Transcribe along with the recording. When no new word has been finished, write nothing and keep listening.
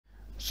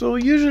So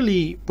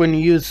usually when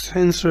you use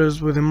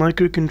sensors with a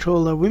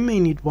microcontroller, we may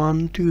need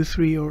 1, 2,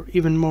 3 or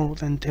even more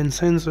than 10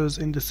 sensors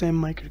in the same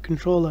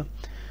microcontroller.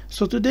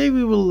 So today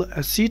we will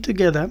see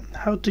together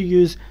how to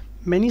use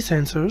many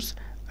sensors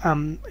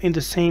in the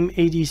same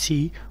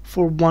ADC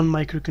for one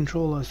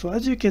microcontroller. So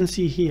as you can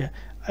see here,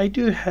 I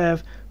do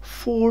have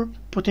 4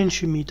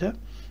 potentiometer,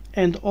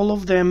 and all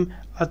of them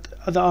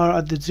are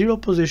at the 0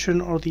 position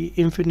or the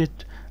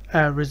infinite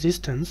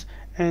resistance.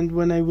 And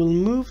when I will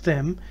move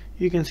them,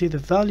 you can see the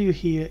value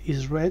here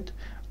is red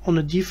on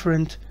a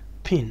different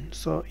pin.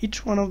 So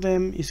each one of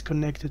them is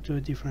connected to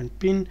a different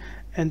pin,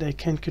 and I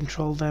can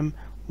control them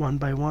one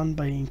by one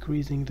by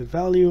increasing the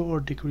value or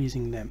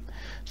decreasing them.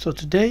 So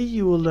today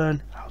you will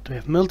learn how to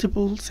have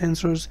multiple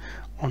sensors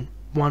on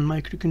one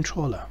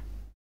microcontroller.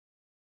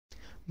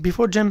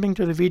 Before jumping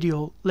to the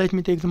video, let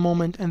me take the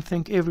moment and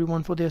thank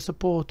everyone for their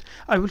support.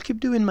 I will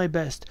keep doing my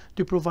best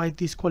to provide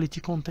this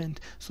quality content.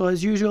 So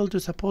as usual, to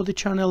support the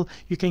channel,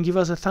 you can give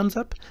us a thumbs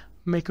up,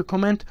 make a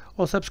comment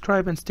or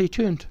subscribe, and stay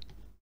tuned.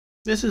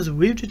 This is a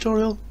WeeW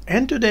tutorial,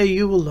 and today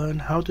you will learn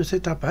how to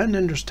set up and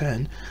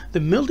understand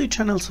the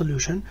multi-channel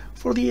solution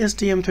for the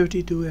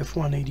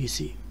STM32F1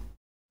 ADC.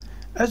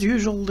 As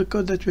usual, the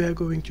code that we are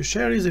going to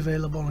share is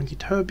available on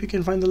GitHub. You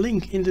can find the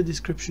link in the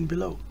description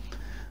below.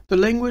 The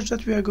language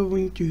that we are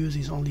going to use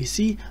is only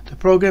C. The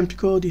programmed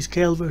code is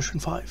KL version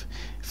 5.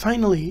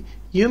 Finally,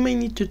 you may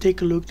need to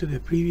take a look to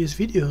the previous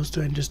videos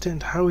to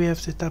understand how we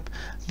have set up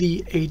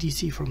the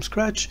ADC from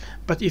scratch,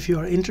 but if you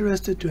are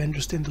interested to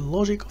understand the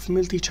logic of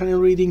multi-channel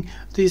reading,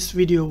 this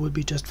video will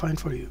be just fine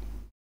for you.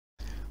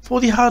 For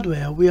the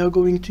hardware, we are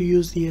going to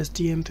use the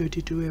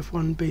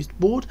STM32F1 based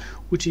board,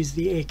 which is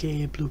the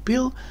aka blue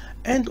pill,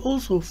 and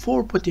also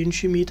 4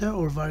 potentiometer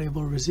or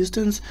variable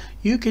resistance.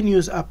 You can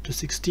use up to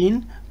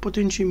 16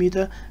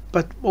 potentiometer,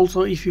 but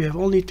also if you have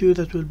only 2,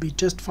 that will be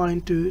just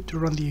fine to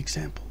run the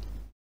example.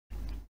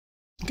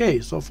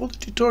 Okay, so for the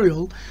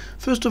tutorial,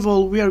 first of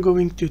all, we are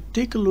going to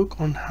take a look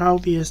on how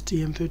the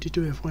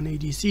STM32F1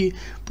 ADC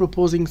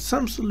proposing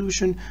some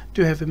solution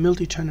to have a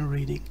multi-channel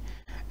reading.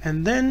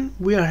 And then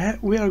we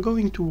are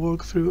going to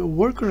work through a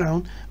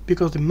workaround,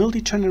 because the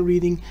multi-channel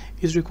reading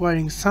is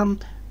requiring some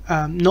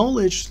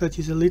knowledge that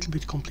is a little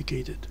bit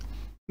complicated.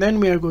 Then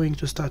we are going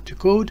to start to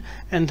code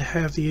and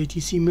have the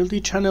ADC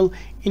multi-channel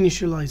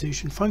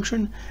initialization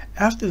function.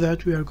 After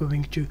that, we are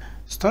going to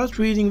start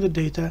reading the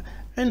data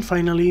and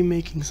finally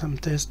making some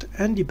test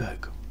and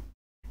debug.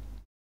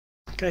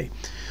 Okay,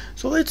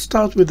 so let's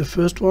start with the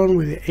first one,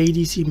 with the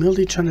ADC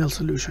multi-channel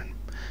solution.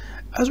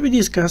 As we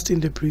discussed in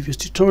the previous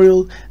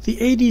tutorial, the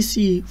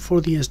ADC for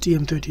the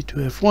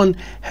STM32F1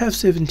 have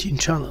 17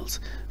 channels.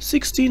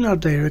 16 are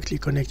directly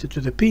connected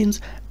to the pins,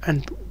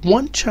 and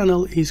 1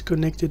 channel is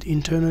connected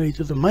internally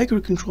to the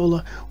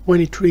microcontroller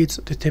when it reads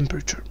the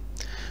temperature.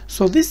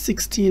 So these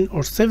 16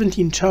 or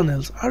 17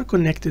 channels are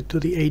connected to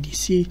the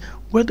ADC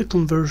where the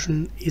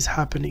conversion is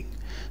happening.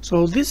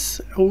 So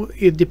this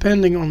is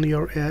depending on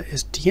your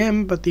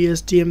STM, but the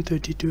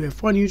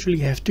STM32F1 usually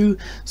have 2,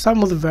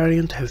 some of the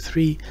variant have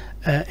 3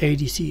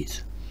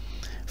 ADCs.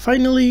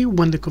 Finally,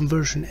 when the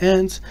conversion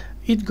ends,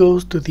 it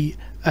goes to the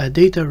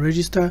data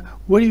register,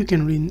 where you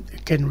can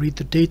read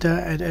the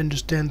data and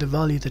understand the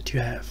value that you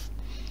have.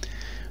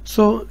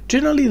 So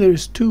generally there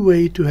is 2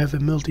 ways to have a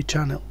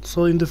multi-channel.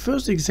 So in the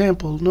first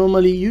example,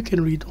 normally you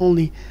can read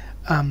only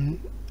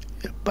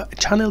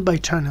channel by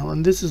channel,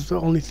 and this is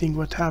the only thing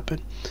what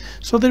happened.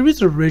 So there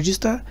is a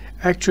register,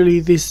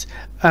 actually this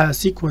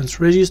sequence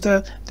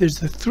register. There's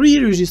the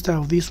 3 register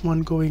of this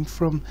one going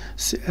from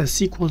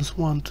sequence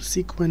 1 to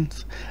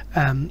sequence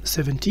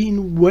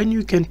 17, when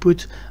you can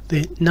put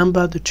the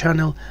number, the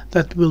channel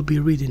that will be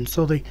reading.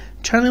 So the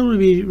channel will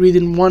be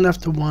reading one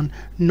after one,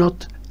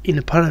 not in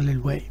a parallel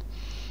way.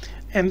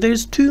 And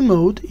there's 2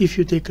 mode. If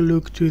you take a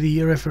look to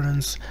the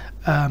reference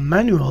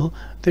manual,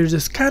 there's a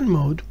scan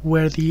mode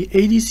where the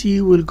ADC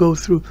will go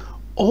through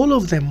all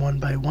of them one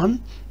by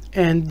one,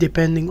 and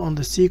depending on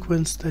the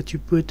sequence that you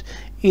put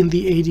in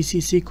the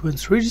ADC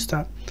sequence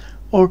register,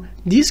 or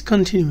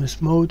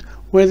discontinuous mode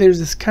where there's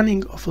a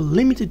scanning of a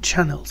limited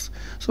channels.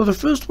 So the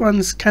first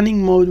one,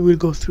 scanning mode, will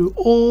go through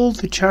all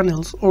the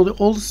channels or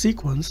all the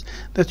sequence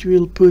that you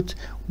will put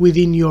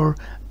within your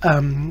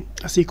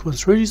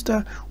sequence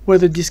register, where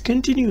the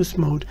discontinuous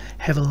mode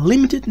have a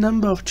limited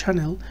number of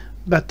channel,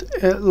 but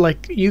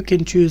like you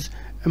can choose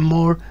a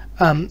more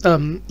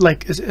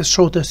like a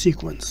shorter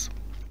sequence.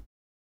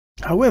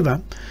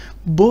 However,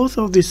 both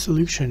of this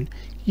solution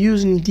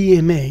using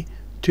DMA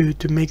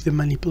to make the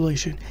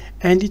manipulation,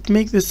 and it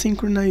makes the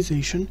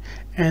synchronization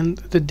and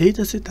the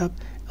data setup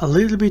a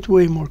little bit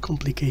way more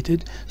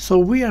complicated, so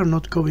we are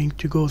not going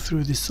to go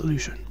through this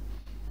solution.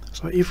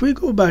 So if we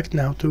go back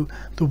now to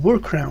the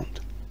workaround,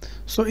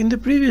 so in the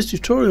previous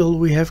tutorial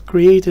we have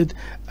created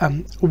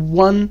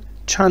 1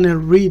 channel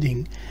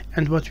reading,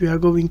 and what we are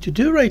going to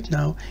do right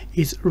now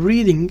is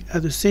reading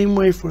the same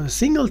way for a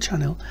single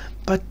channel,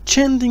 but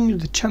changing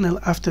the channel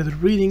after the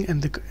reading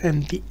and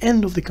the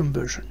end of the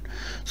conversion.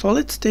 So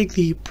let's take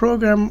the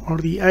program or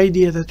the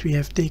idea that we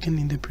have taken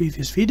in the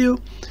previous video.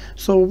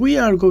 So we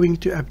are going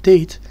to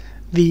update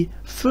the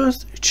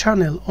first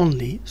channel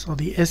only, so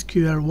the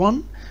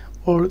SQR1,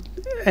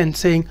 and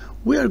saying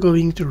we are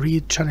going to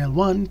read channel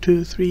 1,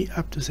 2, 3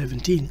 up to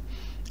 17,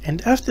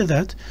 and after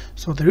that,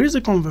 so there is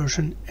a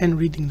conversion and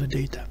reading the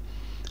data.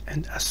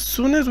 And as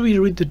soon as we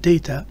read the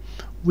data,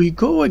 we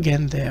go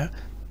again there,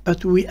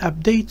 but we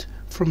update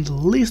from the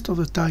list of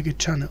the target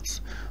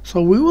channels.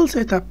 So we will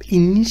set up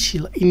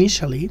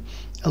initially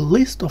a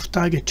list of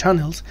target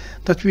channels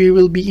that we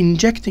will be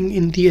injecting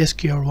in the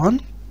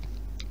SQR1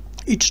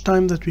 each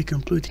time that we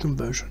complete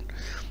conversion.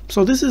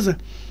 So this is a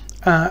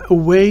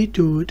way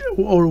to,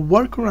 or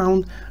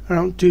workaround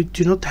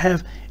to not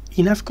have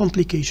enough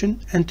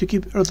complication and to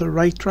keep on the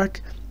right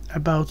track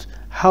about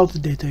how the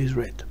data is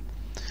read.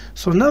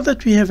 So now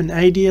that we have an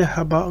idea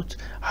about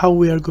how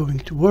we are going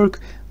to work,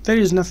 there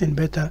is nothing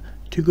better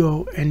to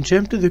go and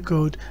jump to the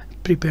code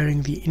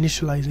preparing the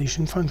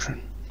initialization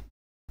function.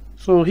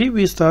 So here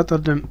we start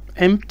at the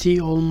empty,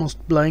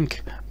 almost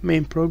blank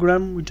main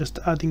program. We're just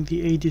adding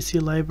the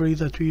ADC library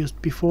that we used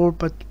before,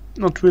 but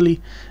not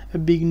really a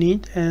big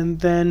need. And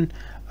then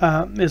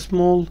a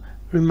small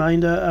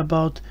reminder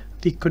about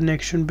the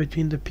connection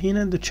between the pin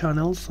and the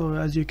channel. So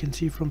as you can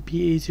see, from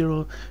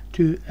PA0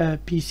 to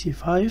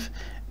PC5.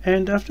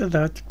 And after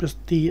that, just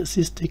the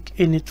sysdig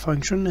init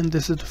function, and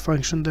this is the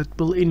function that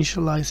will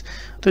initialize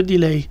the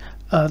delay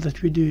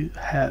that we do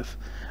have.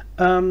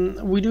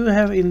 We do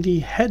have in the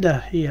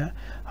header here,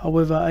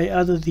 however, I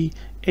added the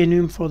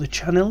enum for the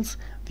channels.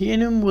 The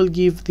enum will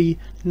give the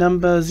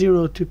number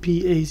 0 to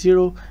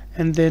PA0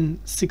 and then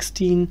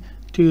 16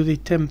 to the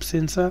temp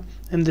sensor,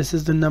 and this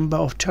is the number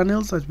of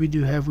channels that we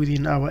do have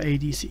within our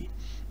ADC.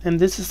 And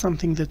this is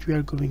something that we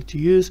are going to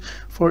use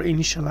for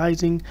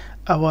initializing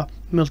our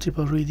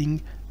multiple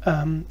reading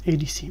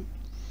ADC.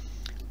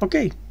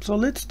 Okay, so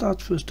let's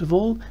start first of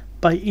all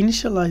by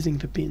initializing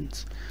the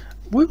pins.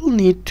 We will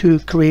need to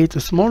create a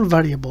small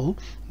variable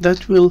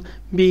that will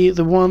be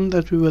the one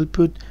that we will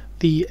put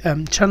the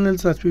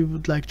channels that we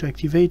would like to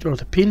activate, or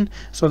the pin.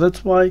 So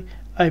that's why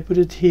I put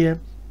it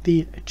here,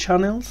 the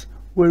channels,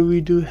 where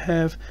we do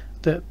have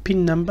the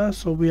pin number.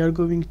 So we are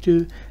going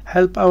to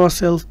help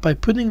ourselves by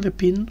putting the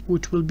pin,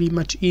 which will be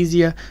much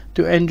easier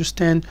to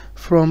understand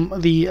from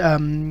the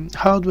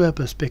hardware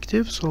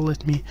perspective. So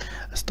let me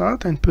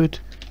start and put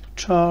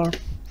char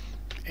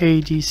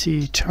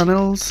ADC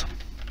channels,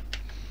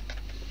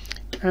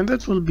 and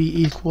that will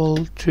be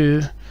equal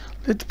to,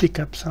 let's pick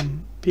up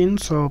some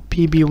pins, so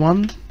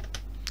PB1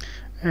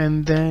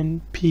 and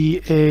then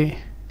PA4,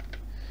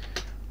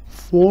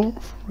 for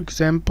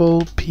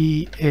example,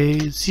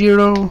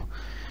 PA0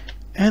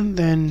 and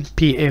then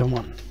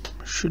PA1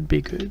 should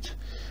be good.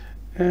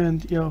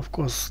 And yeah, of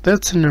course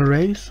that's an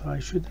array, so I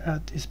should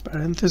add this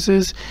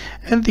parenthesis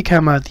and the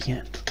comma at the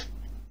end.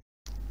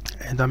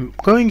 And I'm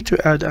going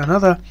to add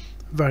another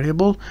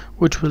variable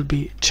which will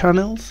be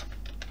channels,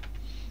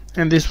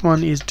 and this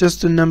one is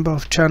just the number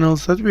of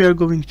channels that we are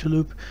going to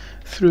loop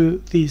through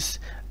this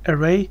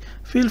array.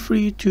 Feel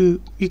free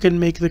to, you can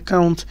make the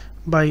count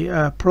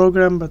by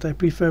program, but I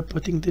prefer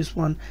putting this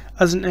one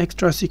as an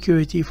extra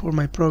security for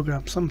my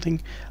program,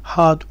 something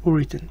hard or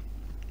written.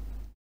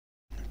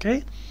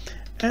 Okay,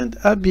 and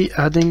I'll be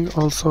adding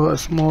also a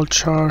small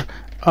char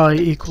I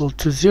equal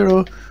to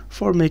 0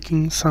 for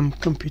making some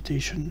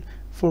computation,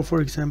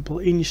 for example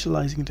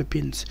initializing the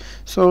pins.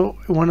 So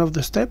one of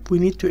the steps, we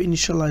need to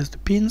initialize the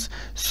pins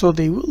so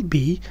they will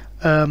be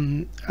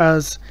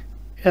as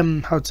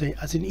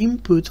an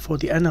input for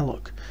the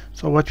analog.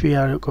 So what we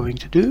are going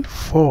to do,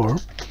 for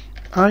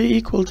I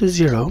equal to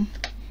 0,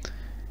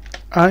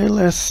 I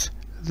less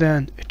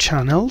than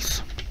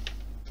channels,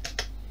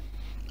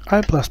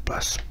 I plus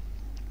plus.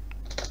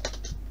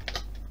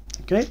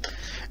 Okay,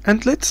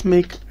 and let's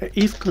make an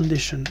if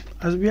condition.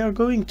 As we are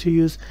going to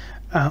use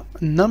a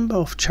number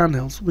of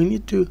channels, we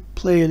need to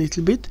play a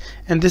little bit,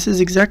 and this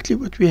is exactly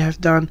what we have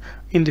done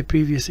in the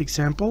previous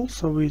example.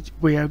 So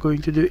we are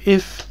going to do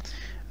if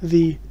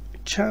the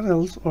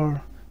channels,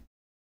 or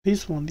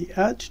this one, the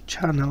add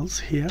channels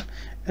here,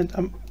 and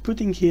I'm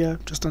putting here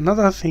just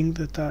another thing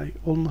that I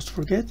almost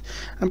forget.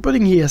 I'm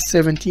putting here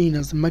 17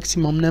 as the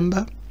maximum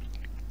number,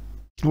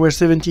 where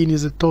 17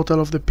 is the total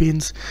of the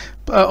pins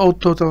or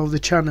total of the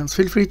channels.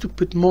 Feel free to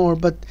put more,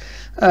 but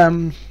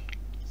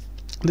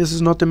this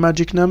is not a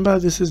magic number.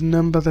 This is a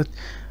number that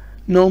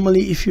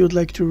normally, if you would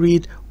like to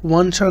read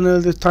one channel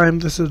at a time,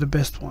 this is the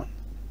best one.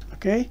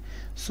 Okay,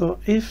 so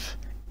if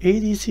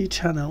ADC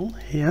channel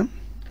here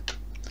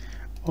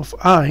of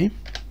I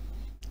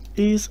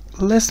is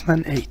less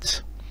than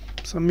 8,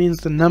 so it means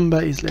the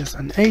number is less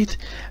than 8,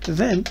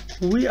 then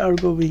we are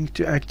going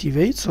to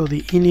activate, so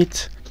the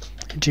init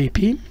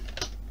JP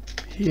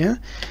here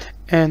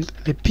and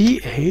the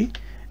PA,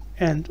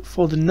 and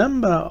for the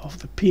number of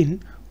the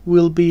pin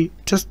will be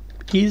just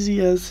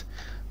easy as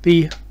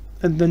the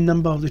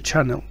number of the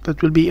channel.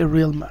 That will be a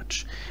real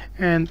match.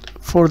 And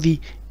for the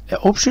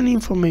option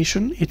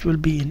information, it will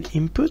be an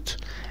input,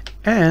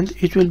 and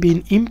it will be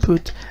an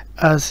input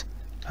as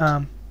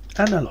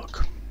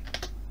analog.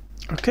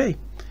 Okay,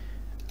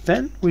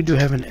 then we do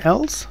have an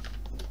else.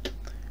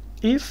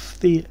 If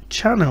the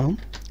channel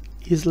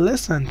is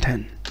less than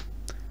 10,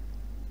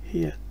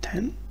 here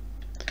 10,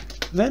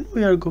 then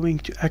we are going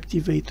to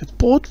activate the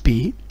port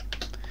B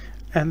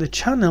and the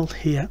channel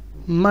here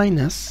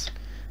minus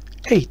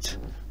 8,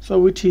 so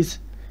which is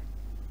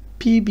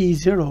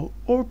PB0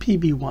 or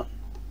PB1.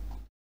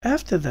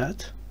 After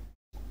that,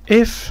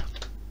 if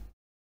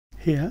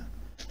here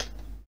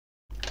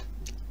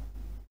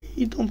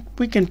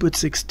we can put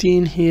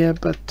 16 here,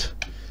 but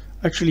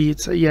actually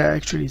it's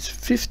it's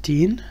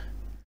 15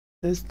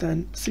 less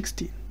than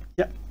 16.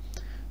 Yeah,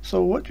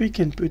 so what we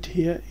can put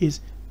here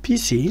is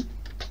PC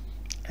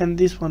and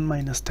this one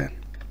minus 10.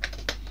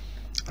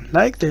 And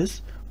like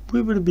this,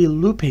 we will be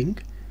looping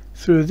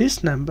through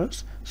these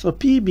numbers. So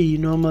PB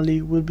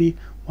normally will be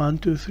 1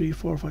 2 3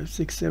 4 5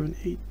 6 7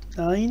 8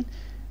 9.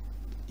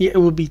 Yeah, it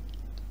will be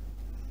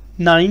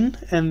 9,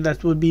 and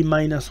that will be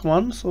minus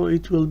 1, so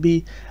it will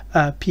be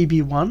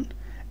PB1,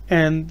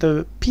 and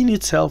the pin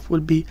itself will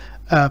be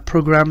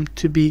programmed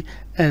to be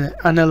an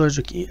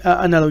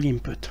analog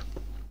input.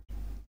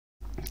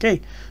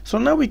 Okay, so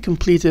now we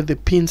completed the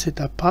pin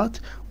setup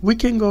part. We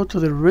can go to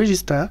the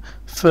register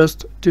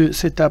first to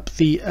set up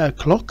the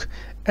clock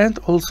and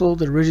also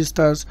the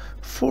registers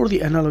for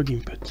the analog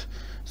input.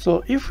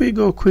 So if we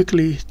go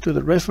quickly to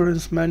the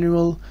reference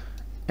manual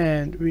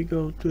and we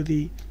go to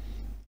the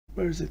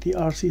the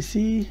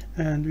RCC,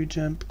 and we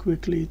jump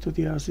quickly to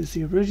the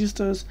RCC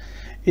registers,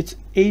 it's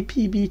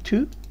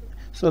APB2.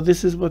 So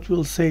this is what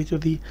we'll say to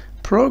the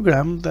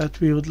program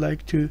that we would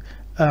like to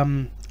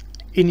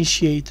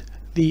initiate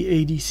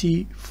the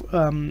ADC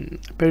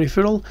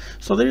peripheral.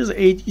 So there is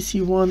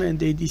ADC1 and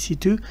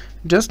ADC2.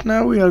 Just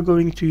now we are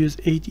going to use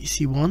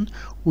ADC1,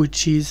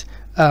 which is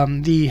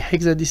the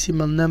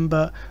hexadecimal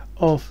number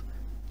of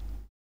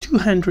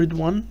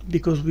 201,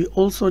 because we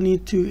also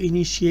need to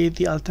initiate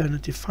the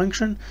alternative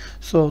function.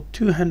 So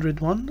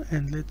 201,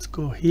 and let's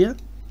go here.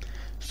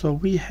 So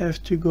we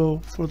have to go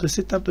for the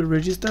setup the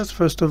registers,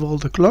 first of all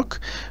the clock.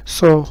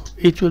 So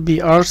it will be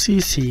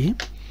RCC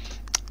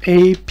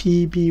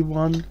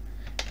APB1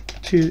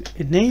 to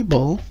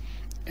enable,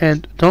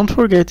 and don't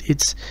forget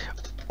it's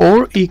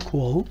or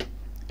equal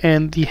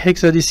and the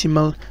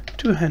hexadecimal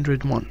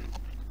 201.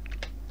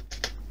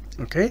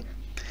 Okay,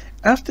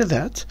 after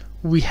that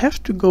we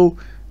have to go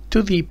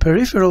to the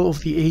peripheral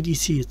of the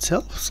ADC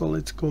itself. So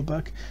let's go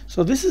back.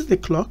 So this is the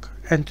clock,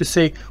 and to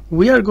say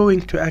we are going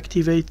to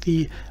activate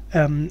the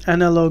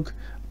analog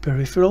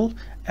peripheral.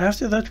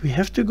 After that we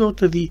have to go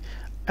to the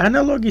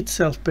analog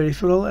itself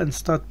peripheral and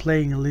start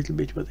playing a little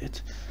bit with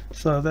it.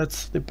 So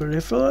that's the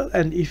peripheral,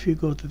 and if you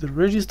go to the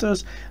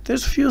registers,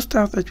 there's few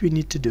stuff that we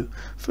need to do.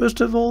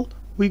 First of all,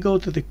 we go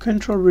to the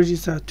control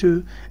register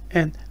 2,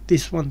 and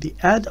this one, the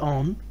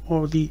add-on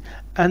or the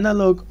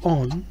analog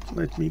on.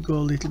 Let me go a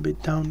little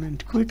bit down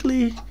and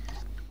quickly.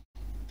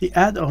 The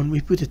add-on,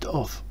 we put it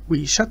off.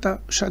 We shut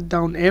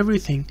down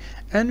everything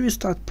and we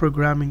start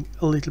programming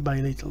a little by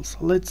little. So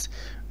let's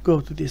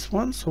go to this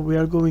one. So we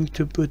are going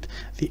to put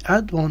the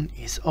add-on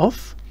is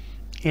off,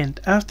 and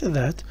after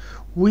that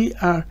we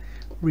are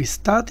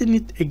restarting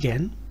it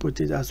again, put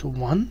it as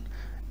 1,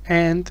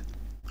 and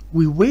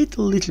we wait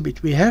a little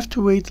bit. We have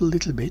to wait a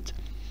little bit.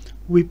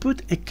 We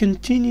put a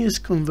continuous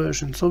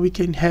conversion, so we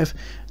can have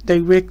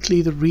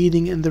directly the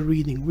reading and the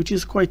reading, which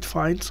is quite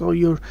fine. So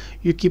you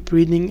keep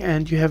reading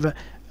and you have a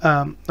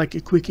like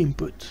a quick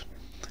input.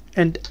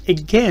 And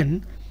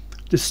again,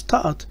 to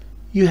start,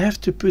 you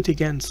have to put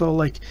again. So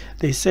like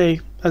they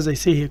say, as I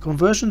say here,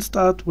 conversion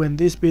start when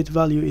this bit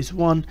value is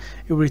 1.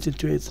 You return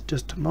to it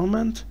just a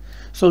moment.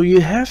 So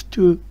you have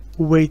to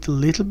wait a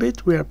little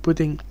bit. We are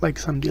putting like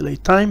some delay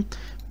time,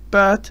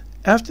 but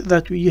after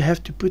that you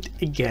have to put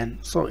again.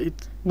 So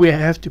we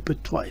have to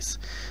put twice.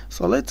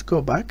 So let's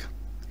go back.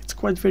 It's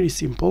quite very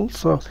simple.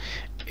 So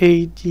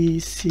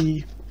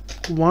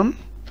ADC1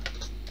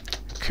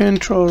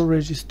 control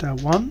register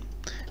 1,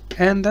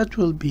 and that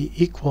will be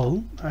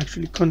equal,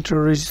 actually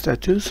control register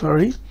 2,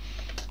 sorry,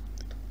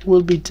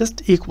 will be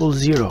just equal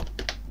 0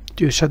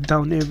 to shut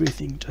down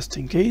everything, just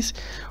in case.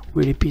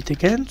 We repeat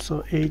again.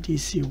 So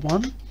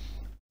ADC1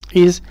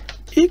 is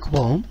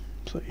equal,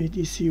 so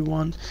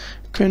ADC1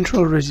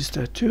 control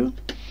register 2.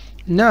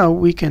 Now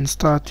we can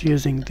start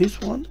using this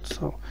one,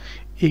 so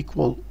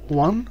equal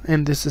 1,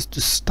 and this is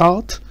to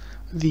start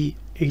the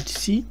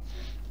ADC.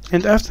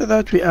 And after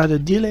that we add a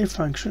delay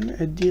function,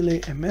 a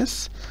delay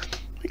ms.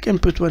 We can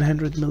put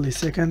 100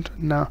 millisecond.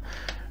 Now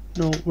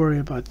no worry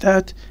about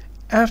that.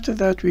 After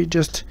that we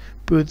just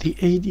put the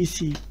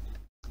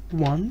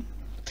ADC1,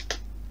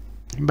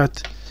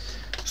 but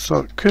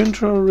so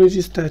control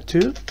register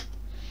 2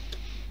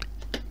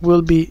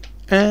 will be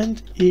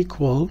and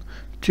equal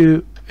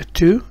to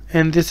 2,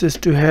 and this is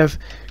to have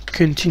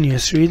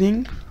continuous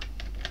reading.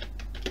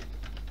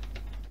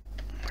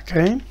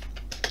 Okay,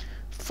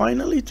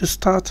 finally, to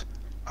start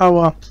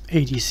our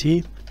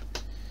ADC,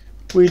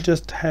 we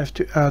just have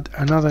to add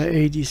another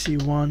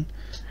ADC1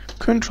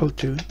 control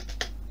 2,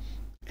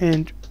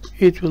 and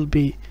it will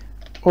be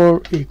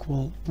or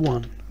equal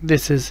 1.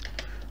 This is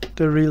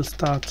the real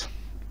starting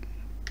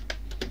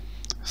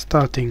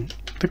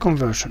the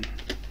conversion.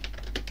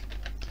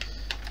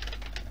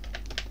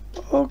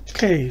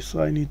 Okay,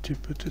 so I need to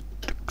put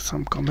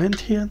some comment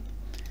here,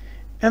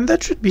 and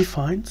that should be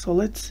fine. So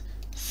let's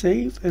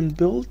save and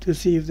build to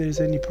see if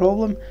there's any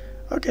problem.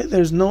 Okay,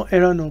 there's no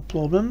error, no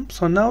problem.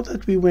 So now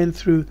that we went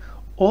through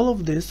all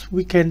of this,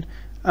 we can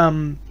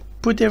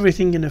put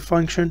everything in a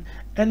function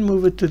and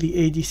move it to the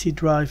ADC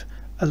drive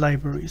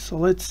library. So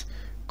let's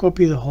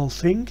copy the whole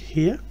thing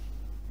here.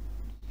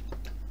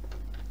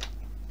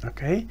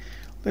 Okay,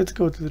 let's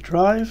go to the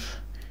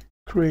drive,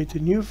 create a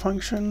new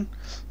function.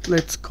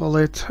 Let's call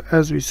it,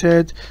 as we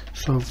said,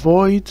 so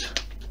void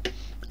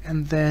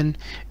and then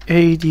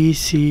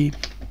ADC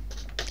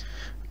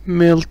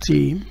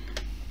multi,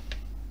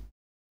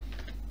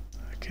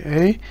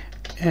 okay,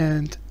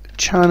 and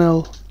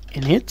channel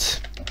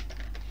init.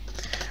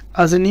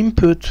 As an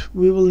input,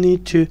 we will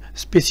need to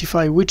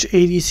specify which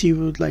ADC we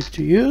would like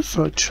to use,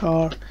 so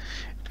char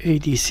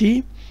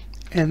ADC,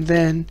 and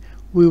then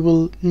we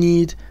will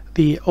need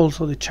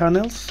also the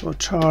channels, so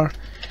char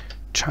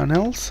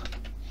channels,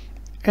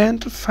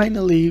 and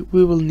finally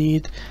we will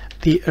need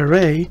the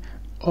array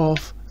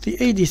of the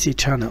ADC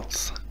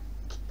channels.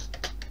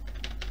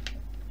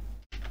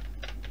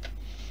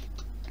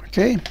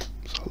 Okay,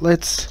 so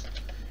let's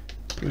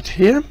put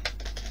here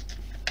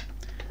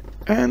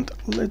and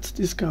let's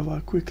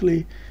discover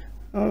quickly.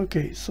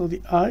 Okay, so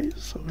the I,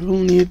 so we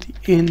will need the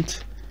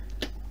int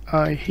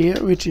I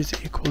here, which is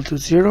equal to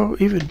 0.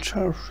 Even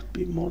char should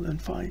be more than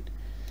fine.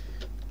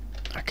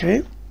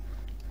 Okay,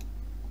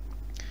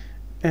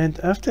 and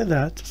after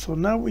that, so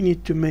now we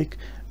need to make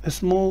a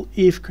small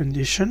if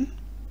condition.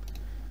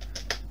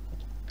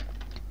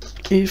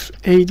 If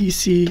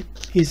ADC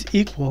is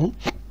equal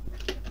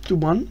to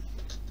 1,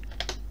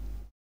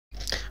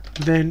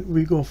 then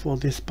we go for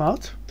this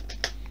part.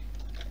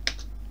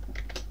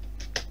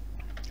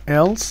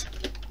 Else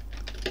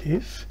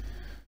if,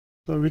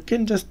 so we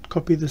can just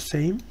copy the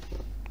same.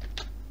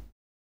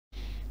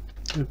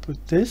 We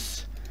put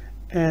this,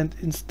 and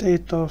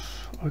instead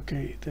of,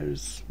 okay,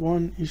 there's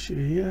one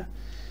issue here.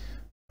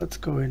 What's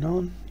going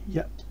on?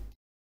 Yeah,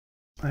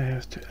 I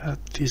have to add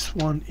this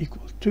one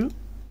equal to,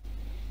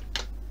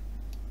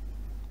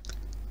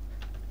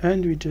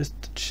 and we just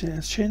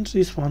change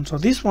this one. So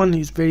this one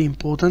is very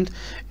important.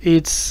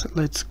 It's,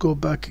 let's go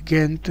back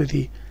again to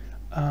the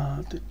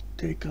to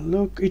take a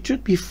look. It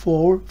should be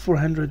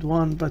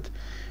 401, but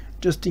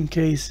just in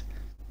case,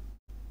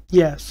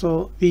 yeah,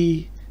 so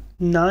the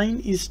 9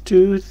 is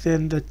 2,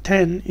 then the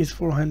 10 is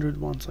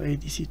 401, so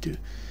ADC 2.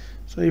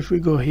 So if we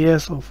go here,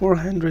 so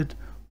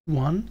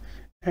 401,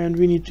 and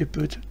we need to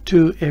put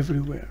 2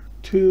 everywhere.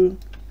 2,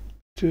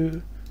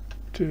 2,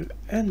 2,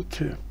 and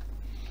 2.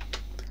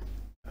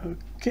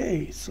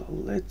 Okay, so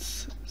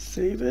let's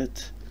save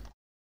it.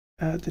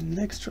 Add an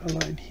extra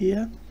line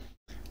here.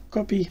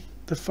 Copy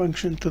the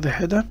function to the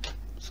header,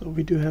 so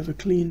we do have a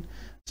clean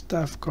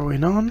stuff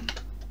going on.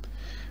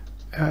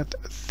 Add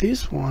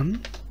this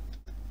one.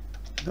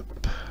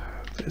 Nope,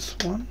 this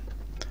one.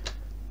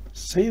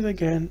 Save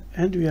again,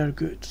 and we are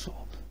good. So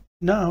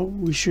now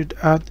we should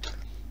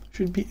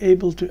be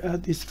able to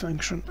add this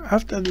function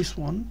after this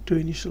one to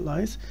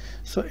initialize.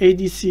 So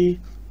ADC,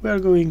 we are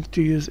going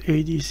to use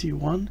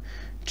ADC1.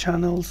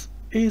 Channels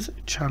is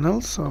channel,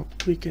 so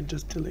we can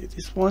just delete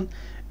this one.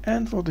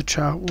 And for the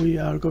char, we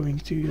are going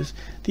to use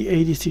the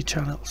ADC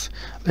channels.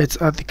 Let's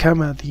add the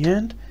comma at the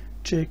end.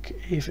 Check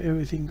if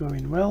everything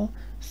going well.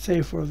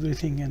 Save for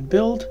everything and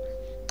build.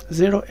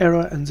 0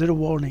 error and 0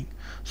 warning.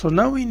 So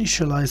now we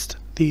initialized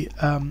the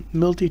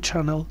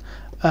multi-channel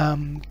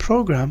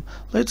program.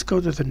 Let's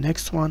go to the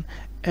next one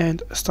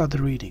and start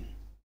the reading.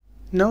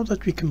 Now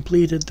that we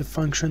completed the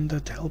function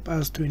that help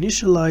us to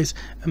initialize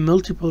a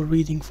multiple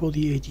reading for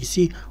the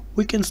ADC,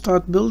 we can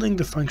start building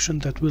the function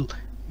that will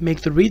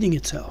make the reading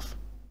itself.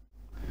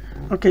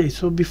 Okay,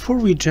 so before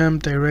we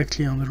jump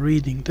directly on the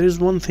reading, there is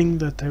one thing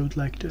that I would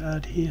like to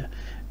add here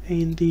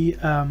in the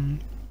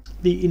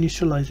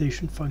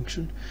initialization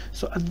function.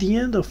 So at the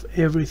end of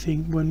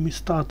everything, when we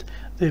start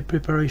the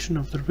preparation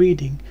of the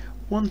reading,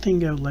 one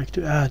thing I would like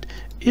to add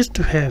is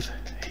to have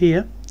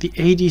here the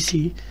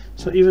ADC.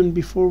 So even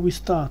before we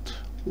start,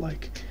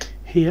 like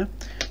here,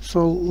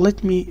 so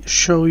let me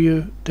show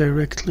you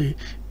directly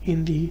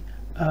in the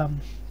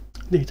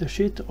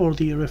datasheet or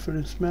the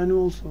reference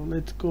manual. So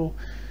let's go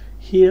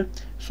here.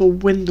 So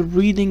when the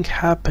reading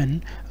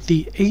happen,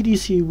 the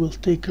ADC will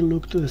take a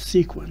look to the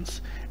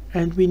sequence,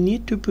 and we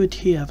need to put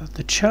here that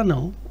the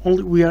channel,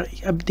 we are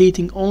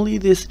updating only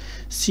this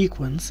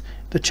sequence,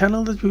 the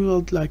channel that we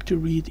would like to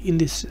read in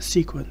this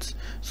sequence.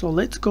 So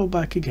let's go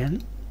back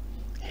again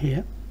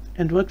here,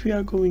 and what we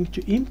are going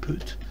to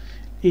input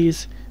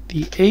is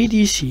the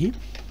ADC1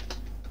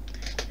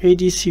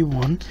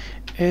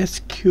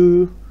 SQ,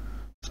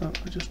 so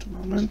just a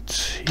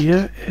moment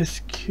here,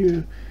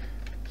 SQ3,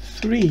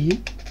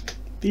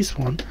 this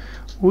one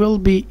will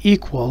be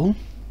equal,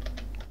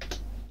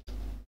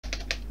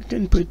 you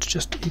can put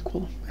just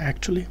equal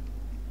actually,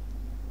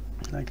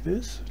 like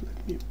this.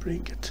 Let me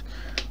bring it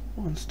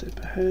one step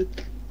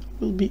ahead,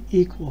 will be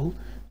equal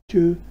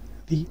to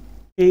the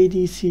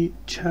ADC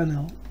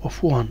channel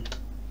of 1,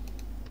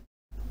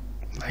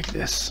 like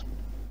this.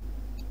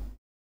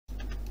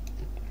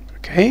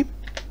 Okay,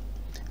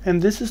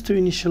 and this is to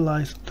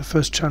initialize the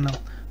first channel.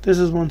 This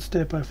is one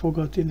step I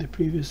forgot in the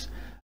previous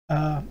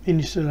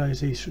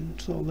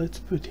initialization. So let's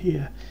put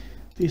here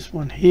this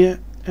one here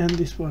and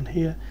this one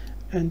here,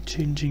 and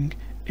changing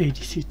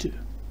ADC to.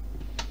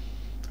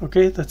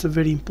 Okay, that's a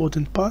very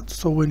important part.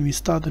 So when we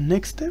start the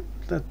next step,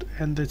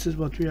 and this is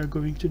what we are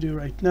going to do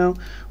right now,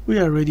 we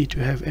are ready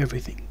to have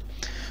everything.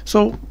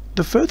 So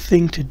the first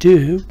thing to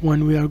do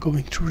when we are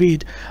going to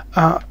read,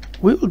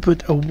 we will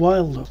put a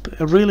while loop,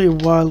 a really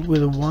while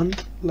with a 1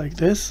 like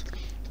this,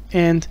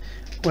 and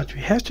what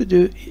we have to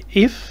do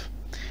if,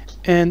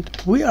 and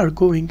we are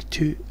going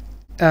to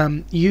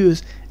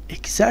use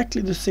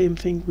exactly the same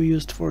thing we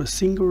used for a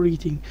single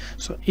reading.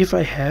 So if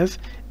I have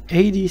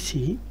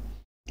ADC,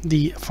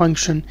 the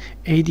function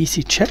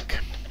ADC check,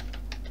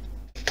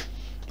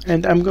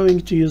 and I'm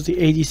going to use the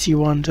ADC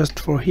one just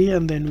for here,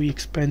 and then we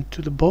expand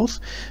to the both.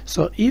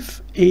 So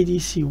if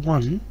ADC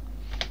one,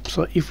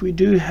 so if we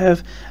do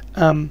have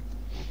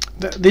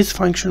this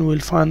function will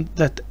find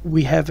that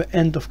we have an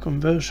end of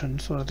conversion,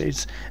 so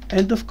there's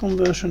end of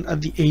conversion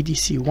at the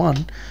ADC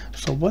one.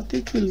 So what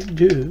it will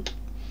do,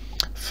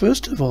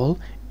 first of all,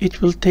 it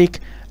will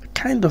take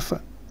kind of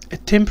a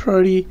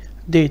temporary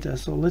data.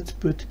 So let's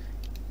put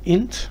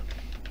int,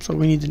 so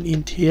we need an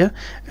int here,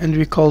 and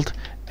we called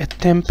a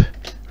temp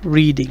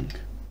reading,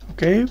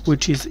 okay,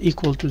 which is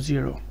equal to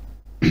 0.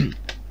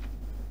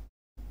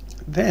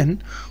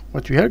 Then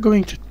what we are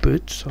going to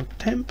put, so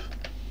temp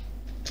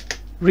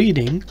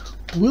reading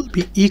will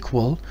be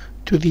equal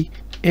to the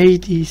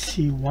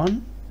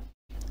ADC1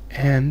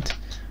 and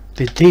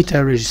the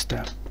data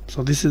register.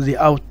 So this is the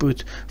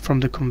output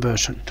from the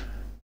conversion.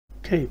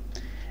 Okay,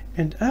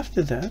 and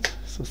after that,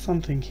 so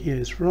something here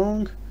is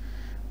wrong.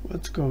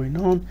 What's going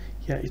on?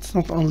 Yeah, it's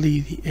not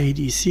only the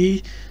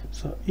ADC.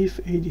 So if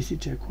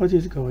ADC check, what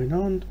is going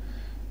on?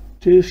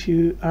 Too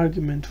few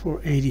argument for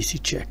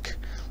ADC check.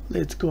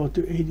 Let's go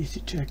to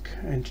ADC check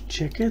and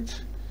check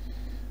it.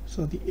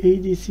 So the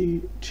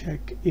ADC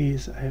check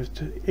is, I have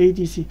to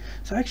ADC,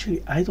 so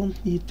actually I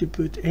don't need to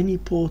put any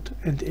port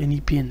and any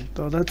pin.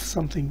 So that's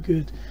something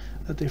good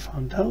that I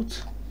found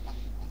out.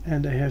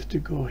 And I have to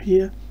go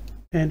here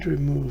and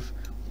remove.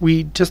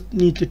 We just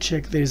need to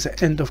check there's an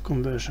end of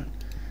conversion.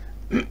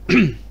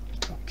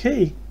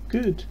 Okay,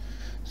 good.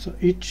 So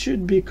it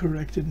should be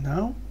corrected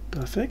now.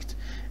 Perfect.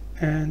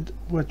 And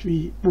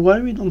why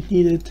we don't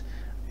need it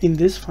in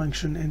this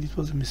function, and it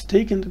was a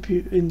mistake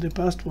in the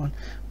past one,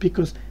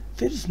 because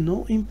there is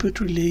no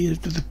input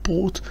related to the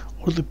port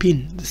or the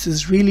pin. This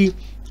is really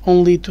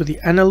only to the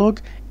analog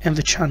and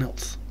the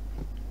channels.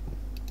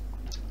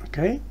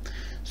 Okay,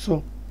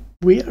 so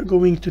we are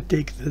going to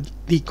take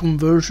the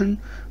conversion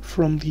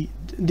from the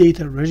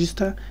data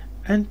register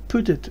and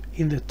put it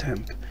in the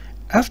temp.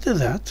 After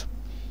that,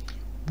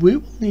 we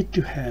will need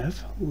to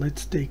have,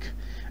 let's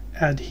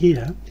add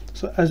here.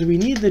 So as we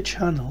need the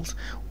channels,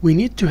 we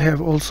need to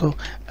have also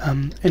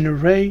an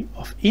array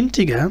of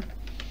integer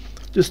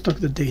to stock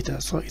the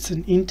data. So it's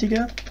an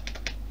integer,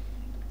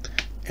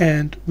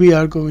 and we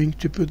are going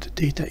to put the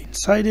data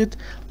inside it.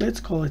 Let's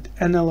call it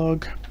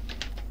analog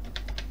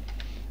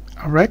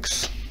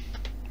rx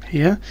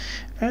here,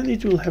 and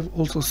it will have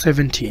also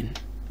 17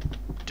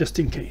 just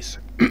in case.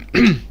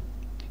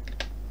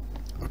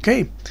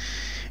 Okay,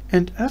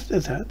 and after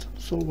that,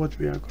 so what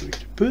we are going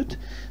to put,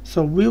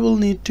 so we will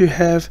need to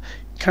have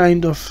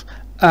kind of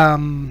a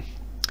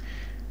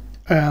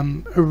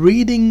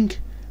reading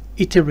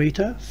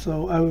iterator.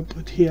 So I will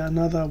put here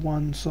another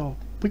one, so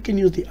we can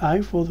use the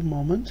I for the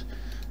moment.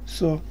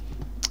 So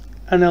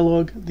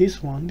analog,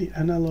 this one, the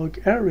analog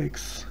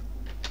rx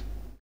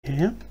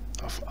here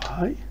of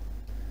I,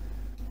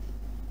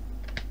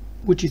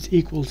 which is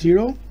equal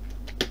 0,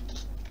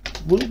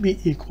 will be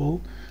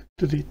equal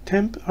to the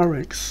temp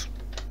rx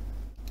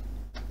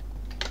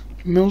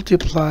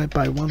multiplied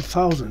by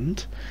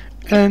 1000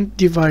 and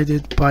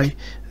divided by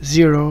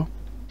 0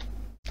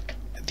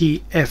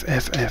 the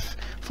FFF.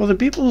 For the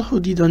people who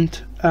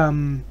didn't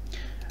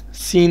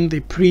seen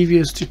the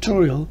previous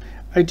tutorial,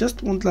 I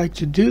just would like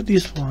to do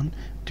this one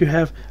to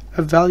have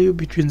a value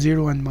between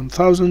 0 and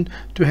 1000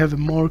 to have a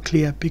more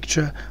clear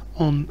picture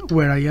on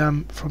where I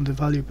am from the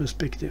value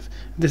perspective.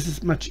 This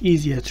is much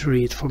easier to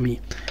read for me.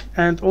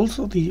 And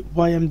also the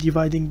why I'm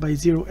dividing by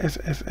 0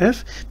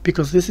 FFF,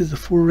 because this is the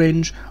full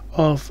range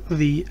of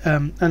the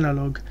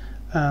analog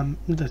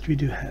that we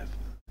do have.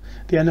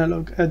 The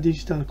analog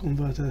digital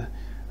converter.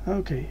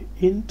 Okay,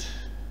 interesting.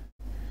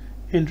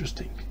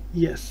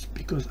 Yes,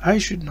 because I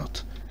should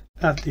not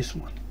add this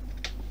one.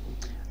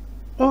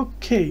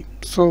 Okay,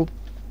 so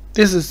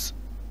this is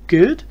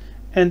good,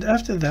 and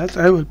after that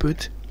I will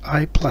put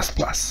I++,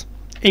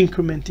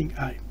 incrementing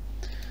I.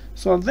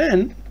 So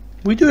then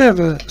we do have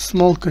a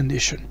small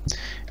condition.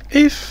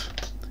 If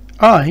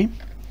I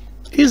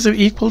is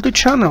equal to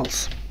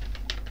channels,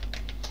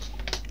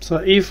 so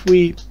if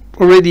we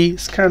already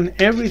scan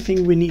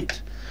everything we need,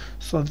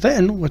 so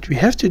then what we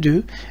have to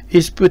do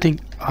is putting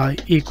I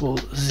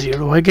equals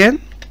 0 again,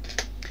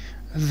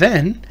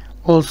 then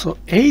also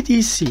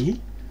ADC,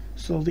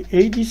 so the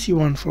ADC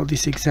one for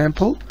this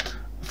example,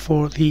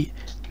 for the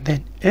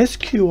then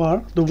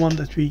SQR, the one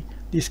that we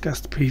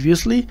discussed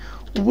previously,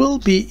 will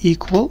be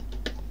equal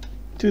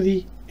to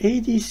the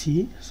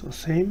ADC, so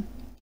same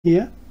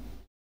here,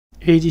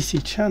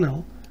 ADC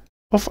channel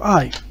of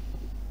I.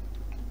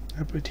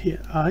 I put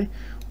here I,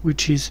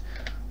 which is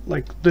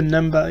like the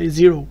number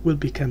 0 will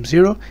become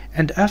 0,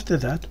 and after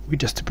that we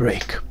just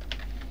break.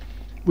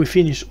 We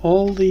finish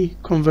all the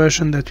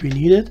conversion that we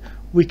needed,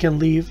 we can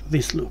leave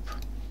this loop.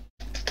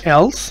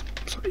 Else,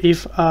 so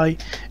if I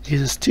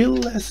is still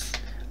less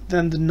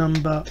than the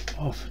number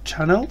of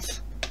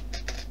channels,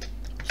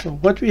 so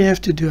what we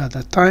have to do at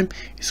that time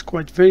is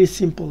quite very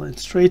simple and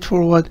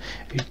straightforward.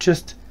 It's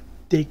just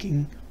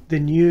taking the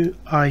new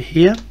I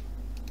here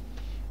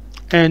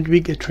and we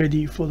get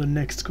ready for the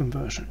next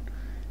conversion.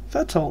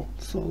 That's all.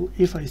 So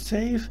if I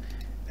save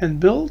and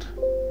build,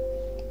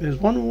 there's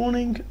one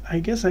warning. I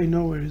guess I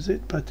know where is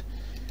it, but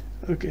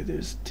okay,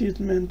 there's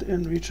statement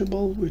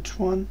unreachable. Which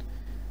one?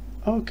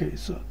 Okay,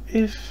 so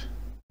if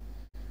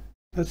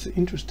that's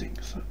interesting.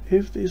 So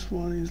if this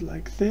one is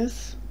like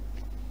this,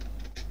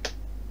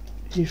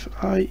 if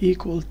I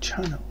equal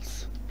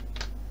channels,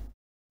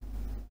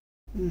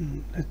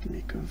 let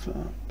me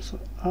confirm. So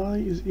I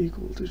is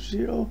equal to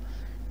 0,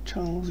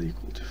 channels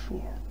equal to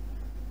 4.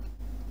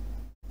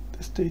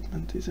 The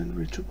statement is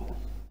unreachable.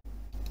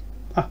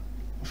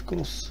 Of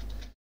course,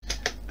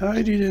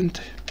 I didn't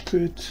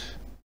put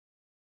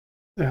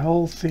the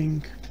whole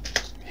thing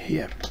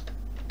here.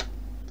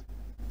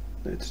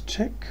 Let's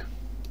check.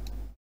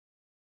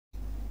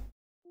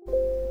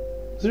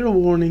 0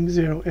 warning,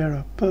 0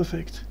 error.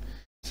 Perfect.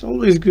 It's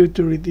always good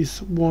to read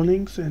these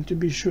warnings and to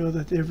be sure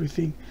that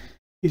everything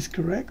is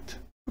correct.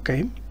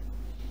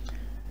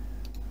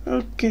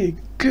 Okay,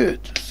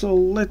 good. So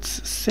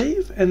let's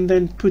save and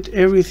then put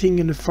everything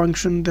in a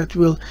function that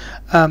will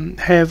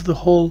have the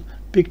whole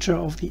picture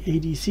of the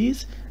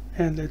ADCs.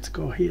 And let's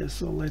go here.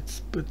 So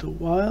let's put the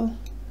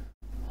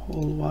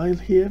whole while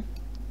here.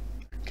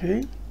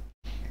 Okay,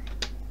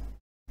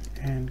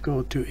 and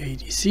go to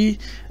ADC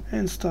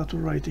and start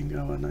writing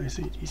our nice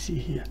ADC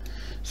here.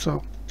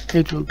 So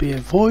it will be a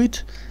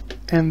void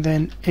and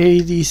then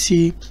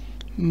ADC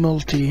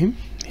multi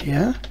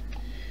here,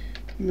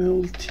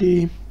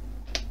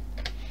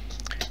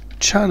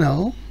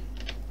 multi-channel,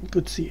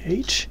 put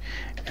CH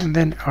and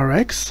then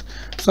RX.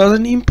 So as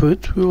an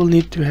input we will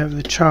need to have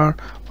the char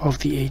of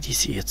the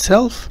ADC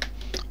itself,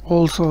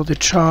 also the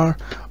char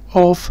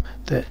of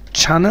the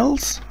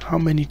channels, how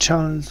many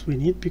channels we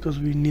need, because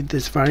we need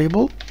this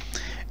variable,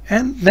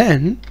 and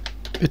then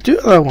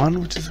the other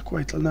one, which is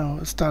quite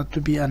now start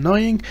to be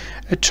annoying,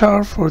 a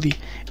char for the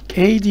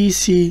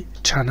ADC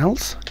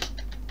channels,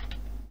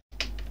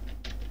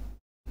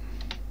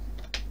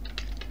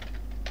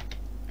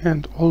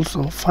 and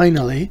also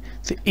finally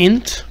the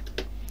int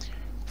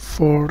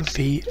for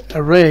the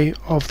array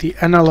of the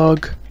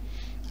analog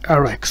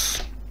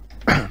RX.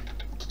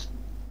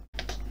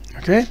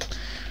 Okay,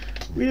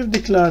 we have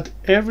declared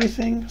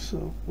everything,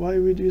 so why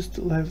we do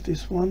still have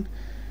this one?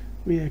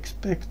 We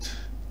expect,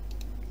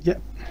 yeah,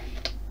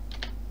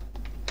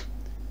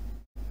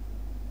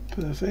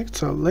 perfect.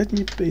 So let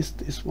me paste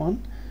this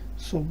one.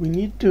 So we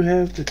need to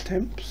have the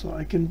temp, so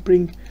I can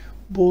bring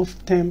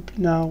both temp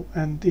now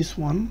and this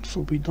one,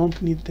 so we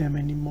don't need them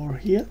anymore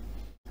here.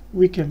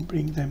 We can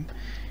bring them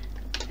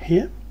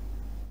here,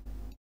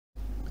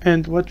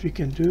 and what we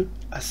can do,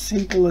 as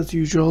simple as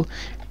usual,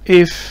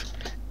 if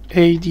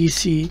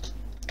ADC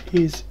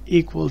is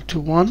equal to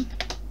 1,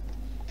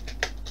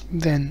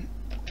 then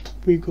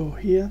we go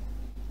here,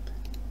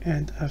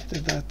 and after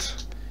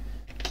that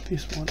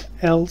this one,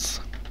 else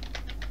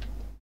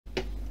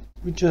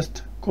we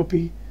just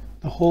copy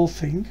the whole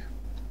thing.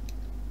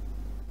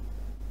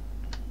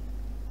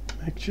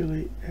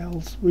 Actually,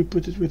 else we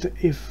put it with the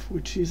if,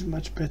 which is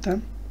much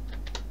better,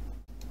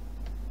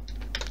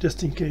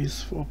 just in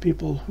case for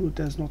people who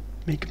does not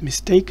make a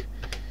mistake.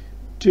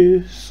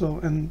 So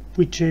and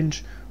we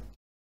change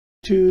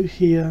to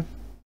here,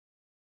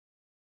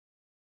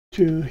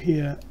 to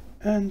here,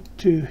 and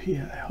to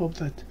here. I hope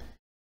that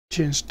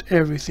changed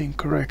everything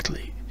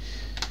correctly.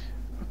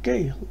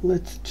 Okay,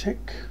 let's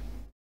check.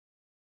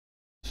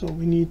 So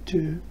we need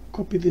to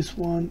copy this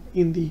one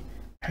in the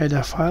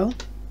header file,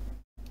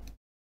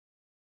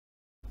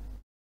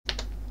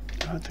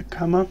 add the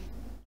comma,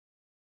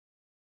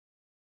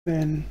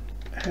 then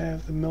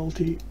have the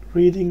multi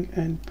reading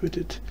and put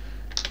it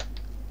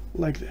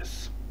like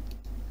this.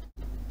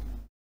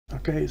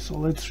 Okay, so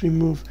let's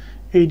remove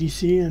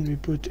ADC and we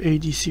put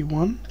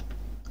ADC1,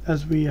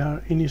 as we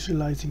are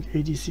initializing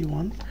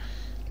ADC1.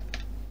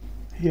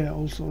 Here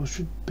also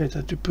should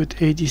better to put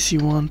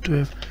ADC1 to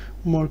have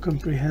more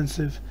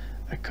comprehensive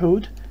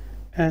code.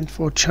 And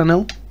for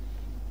channel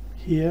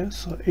here,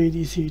 so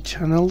ADC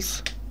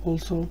channels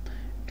also,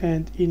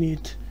 and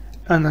init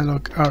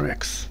analog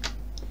RX.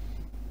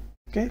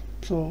 Okay,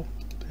 so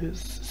there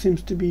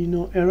seems to be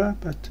no error,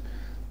 but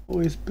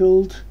always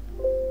build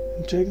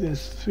and check.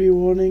 There's 3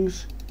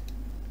 warnings.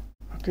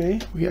 Okay,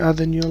 we add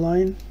a new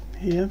line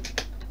here.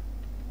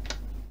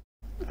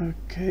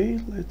 Okay,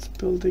 let's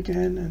build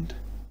again and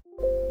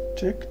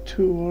check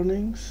 2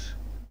 warnings.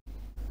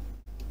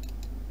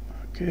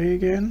 Okay,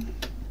 again,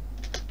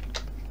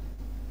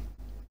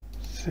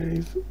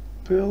 save,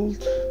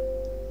 build,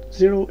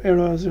 0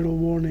 error, 0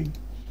 warning.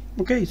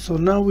 Okay, so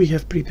now we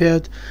have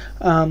prepared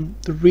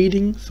the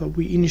reading, so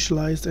we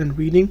initialized and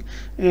reading,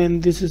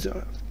 and this is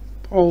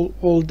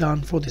all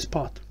done for this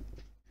part.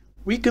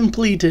 We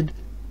completed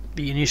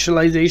the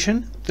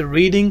initialization, the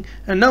reading,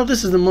 and now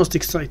this is the most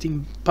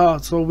exciting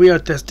part. So we are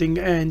testing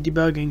and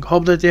debugging.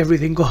 Hope that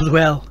everything goes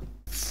well.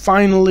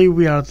 Finally,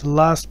 we are at the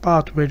last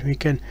part where we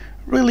can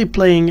really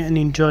playing and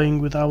enjoying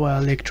with our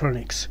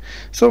electronics.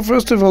 So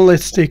first of all,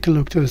 let's take a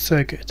look to the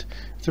circuit.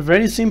 It's a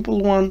very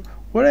simple one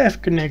where I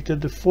have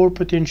connected the 4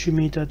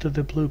 potentiometer to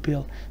the blue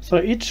pill.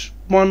 So each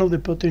one of the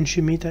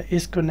potentiometer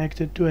is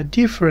connected to a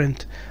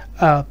different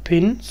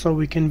pin, so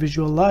we can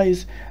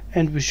visualize,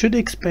 and we should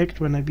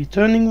expect when I be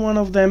turning one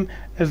of them,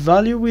 a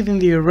value within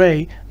the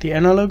array, the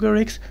analog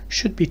RX,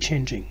 should be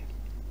changing.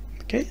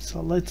 Okay,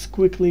 so let's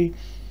quickly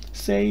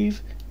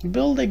save,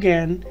 build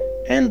again,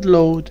 and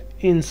load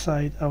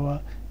inside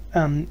our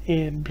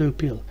blue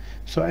pill.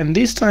 So, and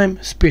this time,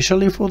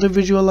 especially for the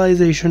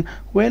visualization,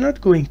 we're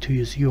not going to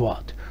use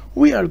UART.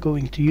 We are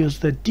going to use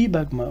the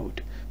debug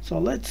mode. So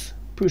let's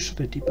push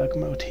the debug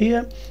mode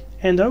here,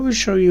 and I will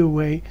show you a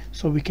way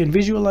so we can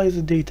visualize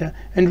the data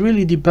and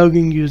really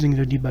debugging using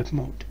the debug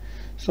mode.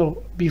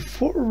 So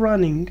before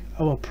running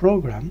our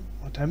program,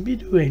 what I'll be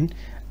doing,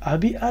 I'll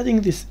be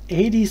adding this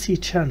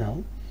ADC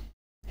channel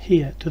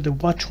here to the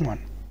watch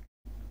one,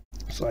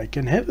 so I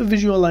can have a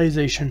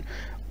visualization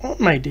on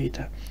my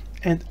data.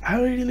 And I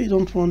really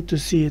don't want to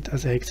see it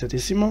as a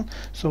hexadecimal,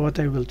 so what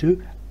I will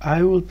do,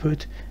 I will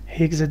put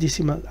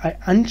hexadecimal, I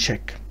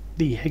uncheck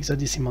the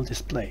hexadecimal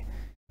display.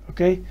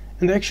 Okay,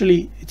 and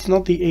actually it's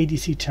not the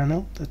ADC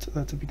channel, that's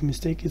a big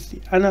mistake, it's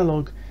the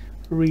analog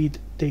read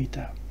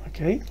data.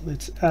 Okay,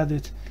 let's add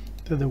it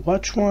to the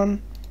watch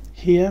one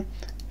here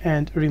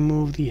and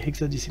remove the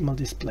hexadecimal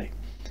display.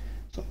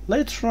 So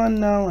let's run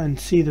now and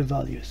see the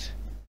values.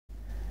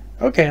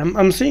 Okay,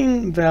 I'm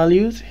seeing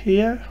values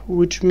here,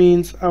 which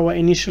means our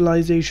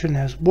initialization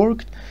has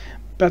worked,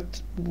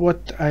 but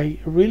what I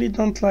really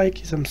don't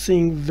like is I'm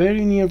seeing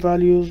very near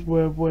values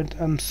where what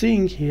I'm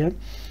seeing here,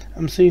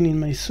 I'm seeing in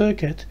my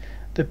circuit,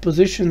 the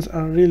positions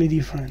are really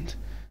different.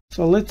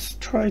 So let's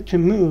try to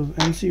move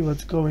and see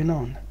what's going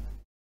on.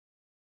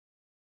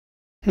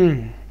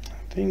 I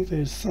think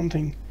there's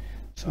something.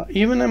 So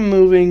even I'm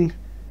moving,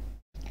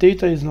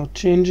 data is not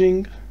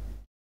changing.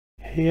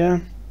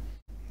 Here,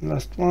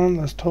 last one,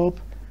 last hop.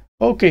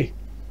 Okay,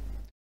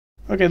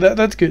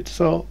 that's good.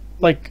 So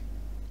like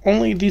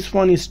only this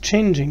one is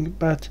changing,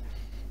 but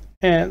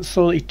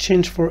so it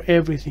changed for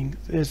everything.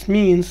 This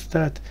means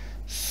that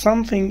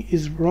something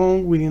is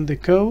wrong within the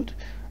code,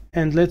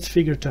 and let's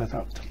figure that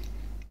out.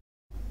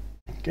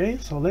 Okay,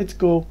 so let's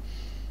go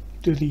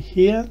to the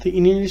here. The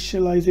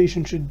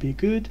initialization should be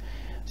good,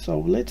 so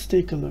let's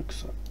take a look.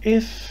 So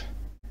if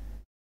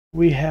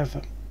we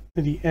have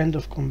the end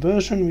of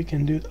conversion, we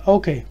can do it.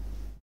 Okay,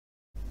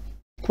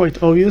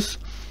 quite obvious.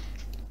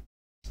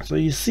 So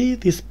you see,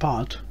 this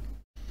part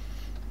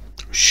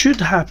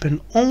should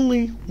happen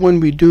only when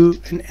we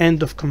do an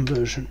end of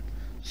conversion.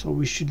 So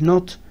we should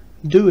not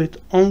do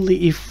it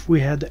only if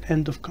we had the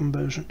end of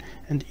conversion,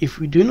 and if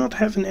we do not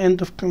have an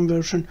end of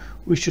conversion,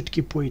 we should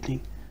keep waiting.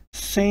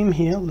 Same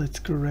here, let's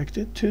correct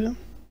it too.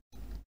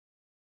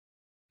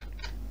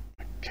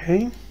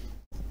 Okay,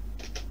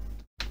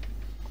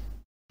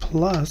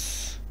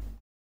 plus,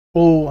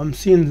 oh, I'm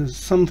seeing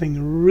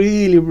something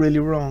really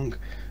wrong,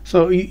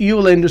 so you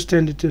will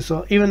understand it too.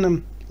 So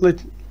even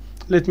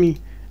let me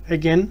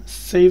again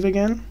save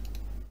again,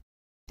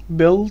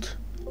 build,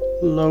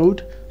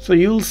 load. So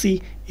you'll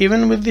see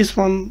even with this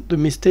one the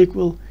mistake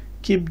will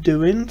keep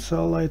doing.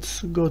 So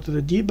let's go to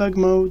the debug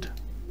mode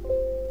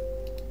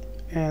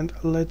and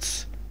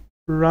let's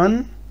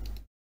run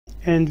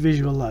and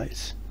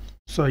visualize.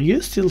 So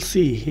you still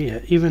see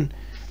here, even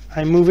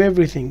I move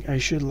everything, I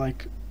should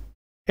like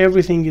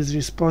everything is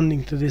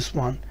responding to this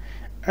one,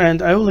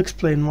 and I will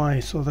explain why.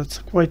 So that's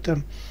quite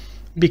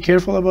be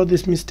careful about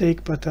this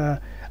mistake, but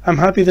I'm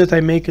happy that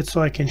I make it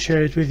so I can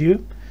share it with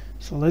you.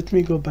 So let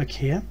me go back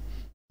here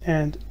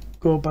and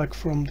go back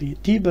from the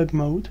debug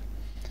mode.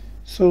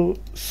 So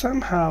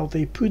somehow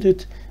they put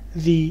it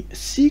the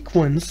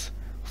sequence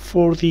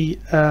for the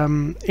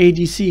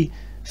ADC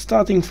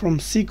starting from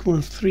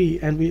sequence 3,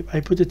 and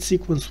I put it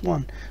sequence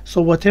 1.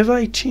 So whatever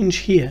I change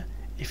here,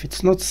 if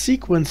it's not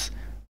sequence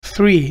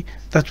 3,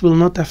 that will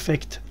not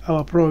affect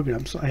our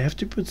program. So I have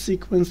to put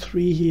sequence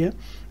 3 here,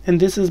 and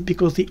this is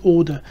because the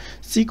order,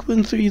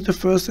 sequence 3 is the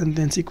first, and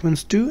then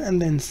sequence 2,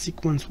 and then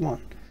sequence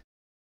 1.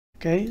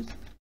 Okay,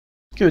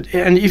 good.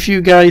 And if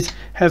you guys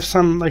have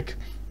some like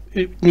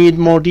need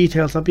more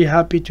details, I'll be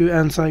happy to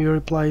answer your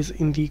replies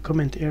in the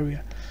comment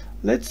area.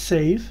 Let's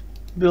save,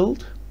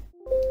 build,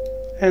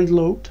 and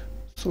load.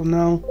 So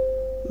now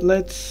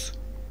let's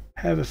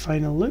have a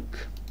final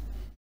look.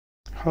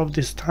 Hope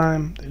this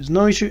time there's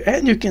no issue,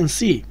 and you can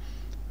see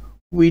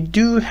we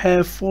do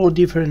have 4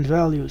 different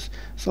values.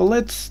 So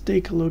let's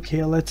take a look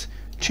here. Let's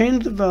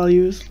change the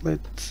values.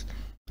 Let's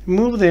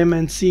move them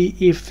and see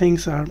if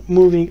things are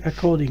moving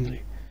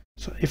accordingly.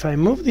 So if I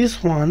move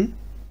this one,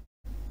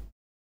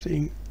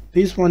 seeing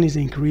this one is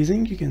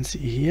increasing, you can see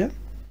here,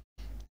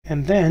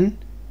 and then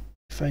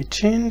if I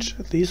change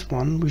this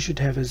one, we should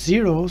have a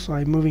 0. So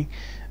I'm moving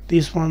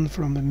this one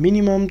from the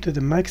minimum to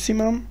the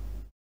maximum.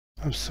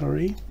 I'm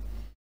sorry,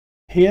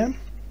 here.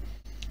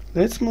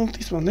 Let's move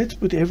this one. Let's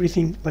put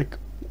everything, like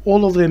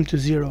all of them, to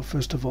 0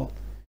 first of all,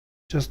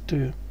 just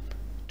to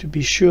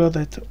be sure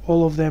that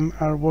all of them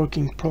are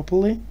working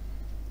properly.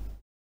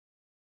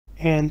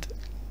 And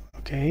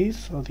okay,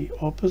 so the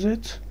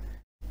opposite,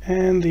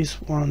 and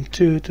this one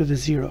too to the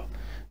 0.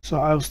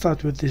 So I'll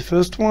start with the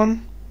first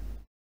one.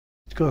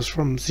 It goes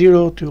from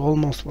 0 to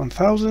almost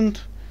 1000.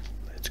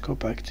 Let's go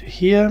back to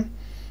here.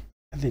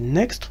 And the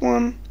next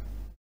one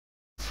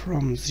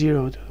from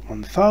 0 to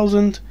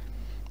 1000,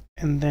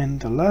 and then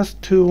the last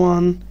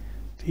two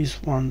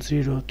this one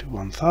 0 to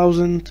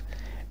 1000,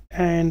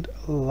 and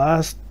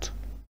last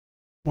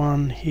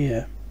one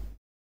here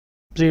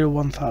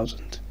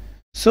 1000.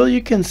 So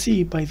you can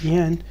see by the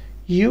end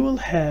you will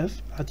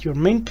have at your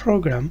main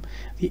program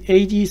the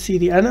ADC,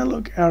 the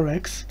analog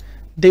RX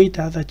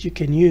data that you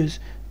can use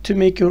to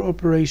make your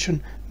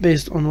operation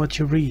based on what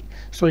you read.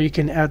 So you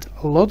can add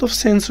a lot of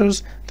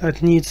sensors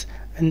that needs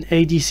an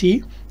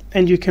ADC,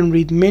 and you can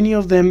read many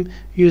of them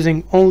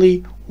using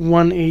only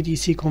one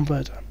ADC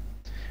converter.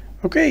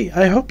 Okay,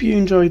 I hope you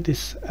enjoyed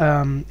this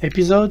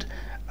episode.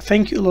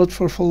 Thank you a lot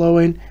for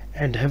following,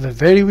 and have a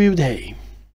very weird day.